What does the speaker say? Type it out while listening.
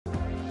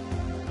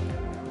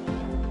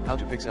How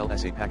to fix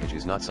LSA package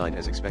is not signed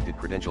as expected.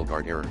 Credential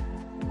Guard error.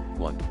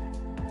 1.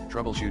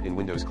 Troubleshoot in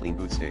Windows clean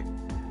boot state.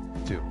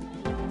 2.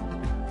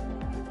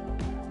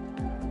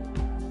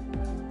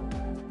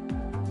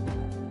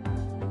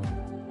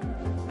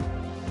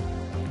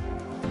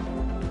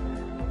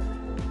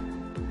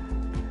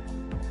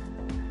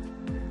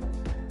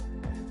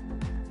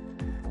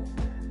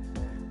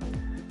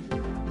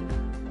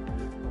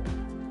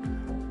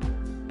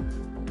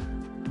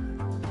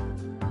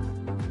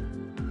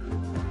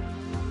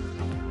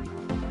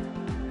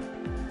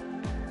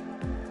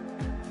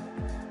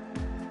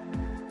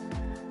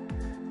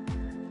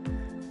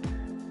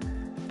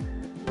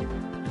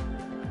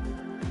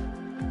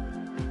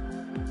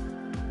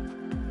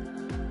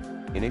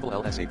 Enable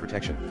LSA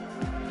protection.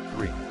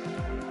 3.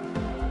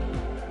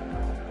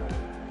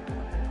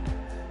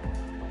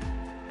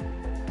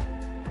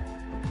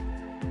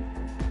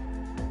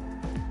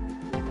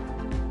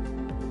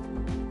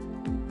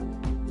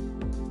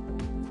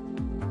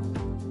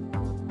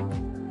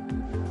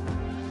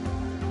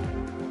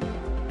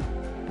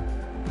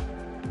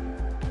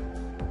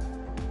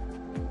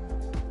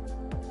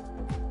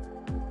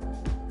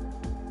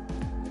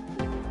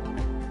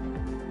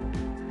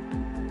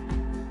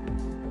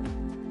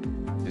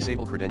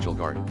 Disable Credential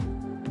Guard.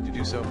 To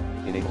do so,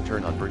 enable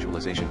turn on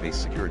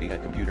virtualization-based security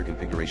at computer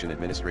configuration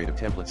administrative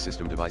template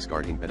system device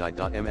guard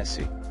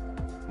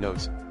embed.msc.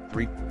 Notes,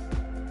 3.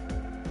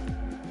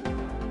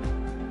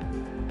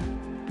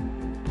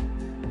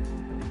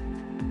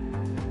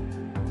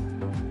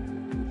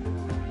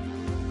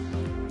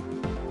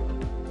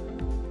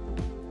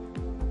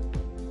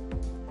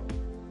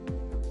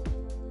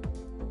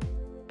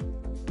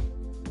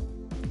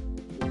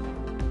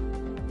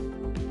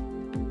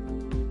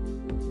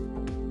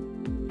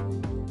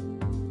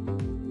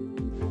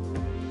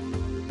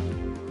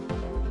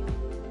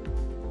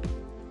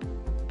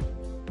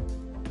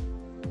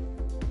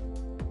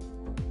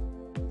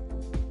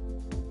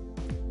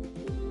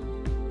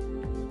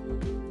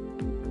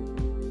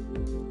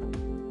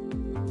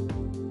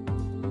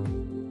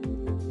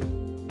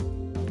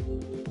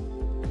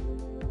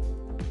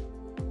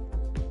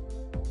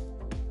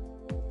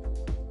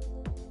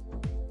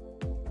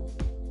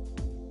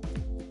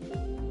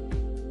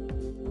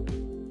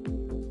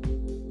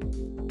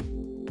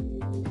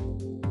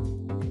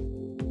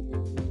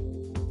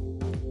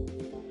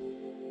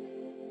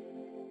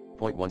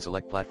 Point 1.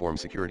 Select platform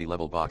security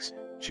level box,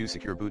 choose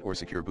secure boot or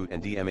secure boot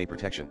and DMA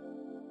protection.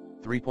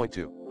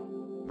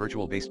 3.2.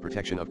 Virtual-based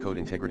protection of code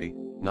integrity,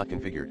 not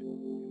configured.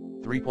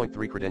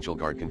 3.3. Credential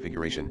Guard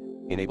configuration,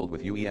 enabled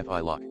with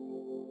UEFI lock.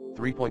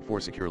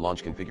 3.4. Secure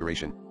launch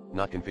configuration,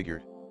 not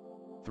configured.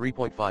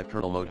 3.5.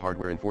 Kernel mode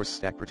hardware enforced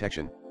stack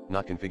protection,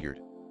 not configured.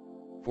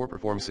 4.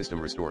 Perform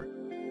system restore.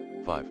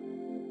 5.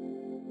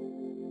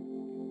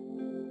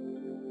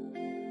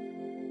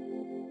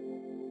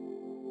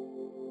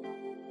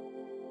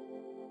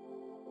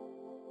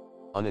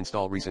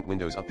 Uninstall recent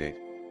Windows update.